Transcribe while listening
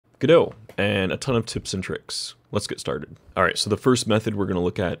Godot, and a ton of tips and tricks. Let's get started. All right, so the first method we're going to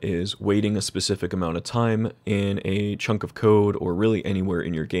look at is waiting a specific amount of time in a chunk of code or really anywhere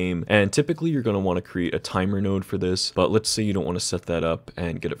in your game. And typically you're going to want to create a timer node for this, but let's say you don't want to set that up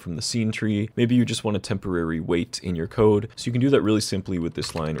and get it from the scene tree. Maybe you just want a temporary wait in your code. So you can do that really simply with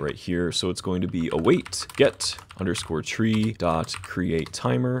this line right here. So it's going to be await get underscore tree dot create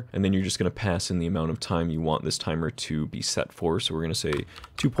timer, and then you're just going to pass in the amount of time you want this timer to be set for. So we're going to say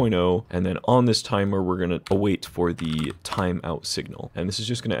 2.0, and then on this timer we're going to await for the timeout signal, and this is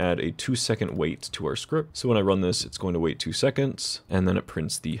just going to add a 2-second wait to our script. So when I run this, it's going to wait 2 seconds, and then it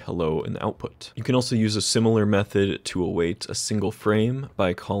prints the hello in the output. You can also use a similar method to await a single frame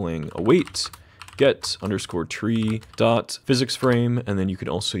by calling await get underscore tree dot physics frame, and then you can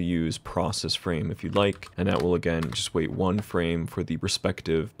also use process frame if you'd like, and that will again just wait 1 frame for the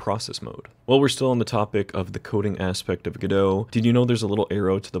respective process mode. While we're still on the topic of the coding aspect of Godot, did you know there's a little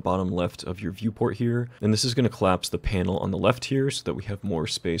arrow to the bottom left of your viewport here? And this is going to collapse the panel on the left here so that we have more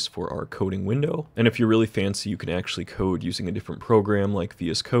space for our coding window. And if you're really fancy, you can actually code using a different program like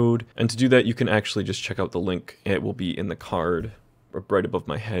VS Code. And to do that, you can actually just check out the link. It will be in the card right above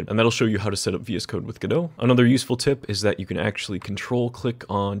my head, and that'll show you how to set up VS Code with Godot. Another useful tip is that you can actually control click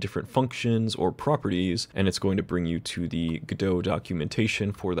on different functions or properties, and it's going to bring you to the Godot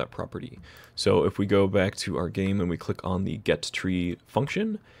documentation for that property. So if we go back to our game and we click on the get tree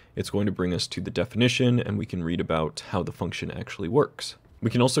function, it's going to bring us to the definition, and we can read about how the function actually works. We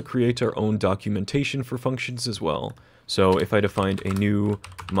can also create our own documentation for functions as well. So if I defined a new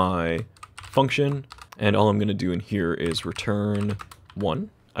my function, and all I'm going to do in here is return 1.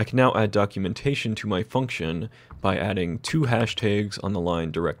 I can now add documentation to my function by adding 2 hashtags on the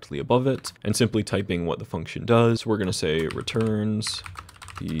line directly above it and simply typing what the function does. So we're going to say returns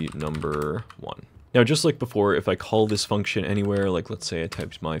the number 1. Now, just like before, if I call this function anywhere, like let's say I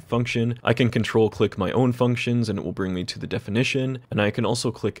typed my function, I can control click my own functions and it will bring me to the definition. And I can also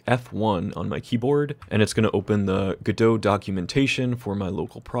click F1 on my keyboard and it's going to open the Godot documentation for my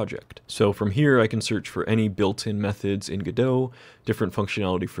local project. So from here, I can search for any built-in methods in Godot, different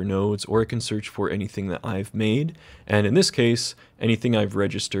functionality for nodes, or I can search for anything that I've made. And in this case, anything I've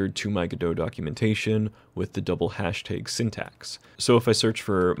registered to my Godot documentation with the double hashtag syntax. So if I search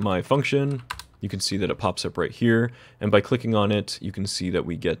for my function, you can see that it pops up right here, and by clicking on it, you can see that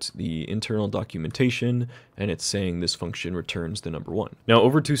we get the internal documentation, and it's saying this function returns the number 1. Now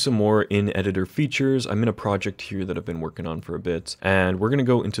over to some more in-editor features. I'm in a project here that I've been working on for a bit, and we're going to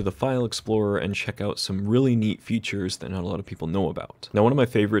go into the File Explorer and check out some really neat features that not a lot of people know about. Now one of my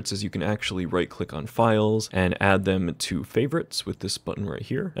favorites is you can actually right-click on files and add them to favorites with this button right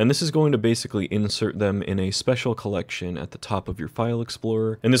here, and this is going to basically insert them in a special collection at the top of your File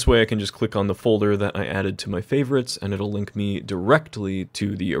Explorer, and this way I can just click on the folder that I added to my favorites and it'll link me directly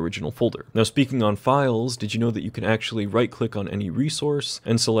to the original folder. Now speaking on files, did you know that you can actually right click on any resource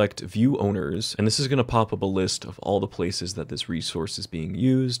and select view owners, and this is going to pop up a list of all the places that this resource is being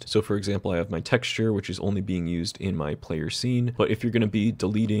used. So for example, I have my texture, which is only being used in my player scene, but if you're going to be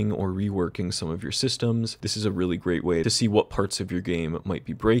deleting or reworking some of your systems, this is a really great way to see what parts of your game might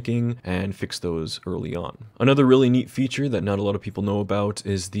be breaking and fix those early on. Another really neat feature that not a lot of people know about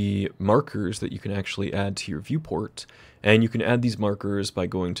is the markers that you can actually add to your viewport. And you can add these markers by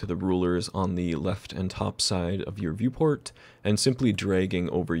going to the rulers on the left and top side of your viewport and simply dragging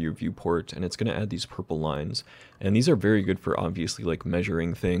over your viewport, and it's going to add these purple lines. And these are very good for obviously like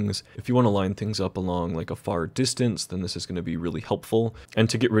measuring things. If you want to line things up along like a far distance, then this is going to be really helpful. And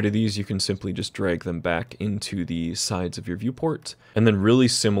to get rid of these, you can simply just drag them back into the sides of your viewport. And then really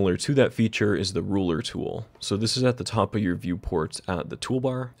similar to that feature is the ruler tool. So this is at the top of your viewport at the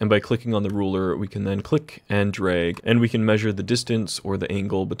toolbar. And by clicking on the ruler, we can then click and drag, and we can measure the distance or the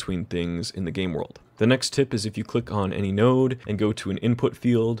angle between things in the game world. The next tip is if you click on any node and go to an input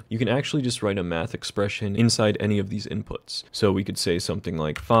field, you can actually just write a math expression inside any of these inputs. So we could say something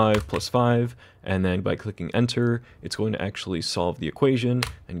like 5 plus 5, and then by clicking enter, it's going to actually solve the equation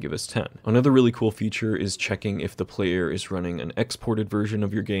and give us 10. Another really cool feature is checking if the player is running an exported version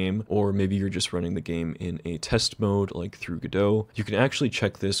of your game, or maybe you're just running the game in a test mode like through Godot. You can actually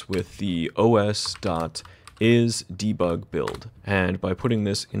check this with the os.is debug build. And by putting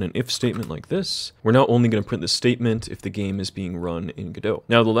this in an if statement like this, we're now only going to print the statement if the game is being run in Godot.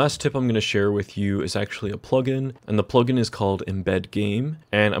 Now, the last tip I'm going to share with you is actually a plugin, and the plugin is called Embed Game,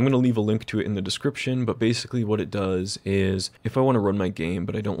 and I'm going to leave a link to it in the description, but basically what it does is if I want to run my game,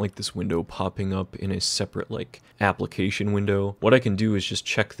 but I don't like this window popping up in a separate like application window, what I can do is just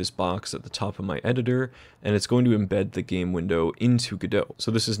check this box at the top of my editor, and it's going to embed the game window into Godot.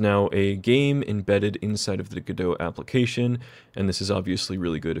 So this is now a game embedded inside of of the Godot application, and this is obviously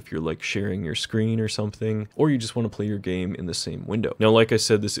really good if you're like sharing your screen or something, or you just want to play your game in the same window. Now, like I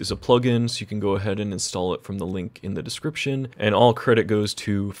said, this is a plugin, so you can go ahead and install it from the link in the description, and all credit goes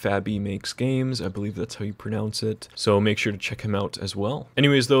to Fabby Makes Games. I believe that's how you pronounce it, so make sure to check him out as well.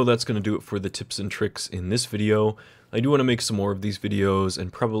 Anyways though, that's going to do it for the tips and tricks in this video. I do want to make some more of these videos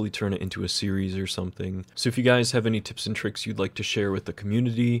and probably turn it into a series or something. So if you guys have any tips and tricks you'd like to share with the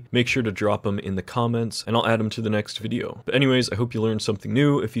community, make sure to drop them in the comments and I'll add them to the next video. But anyways, I hope you learned something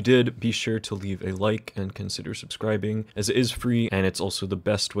new. If you did, be sure to leave a like and consider subscribing, as it is free and it's also the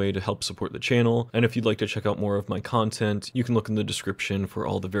best way to help support the channel. And if you'd like to check out more of my content, you can look in the description for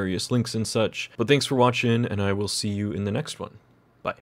all the various links and such. But thanks for watching, and I will see you in the next one.